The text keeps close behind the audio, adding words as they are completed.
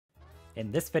In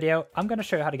this video, I'm going to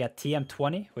show you how to get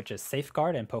TM20, which is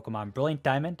Safeguard in Pokemon Brilliant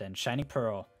Diamond and Shining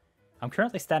Pearl. I'm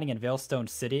currently standing in Veilstone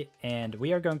City, and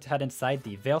we are going to head inside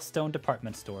the Veilstone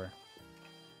Department Store.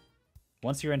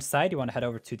 Once you're inside, you want to head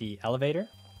over to the elevator.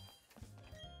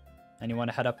 And you want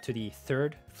to head up to the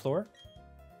 3rd floor.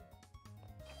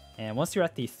 And once you're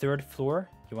at the 3rd floor,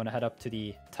 you want to head up to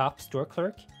the top store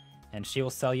clerk, and she will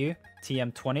sell you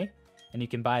TM20, and you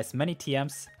can buy as many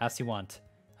TMs as you want.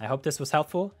 I hope this was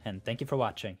helpful, and thank you for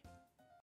watching.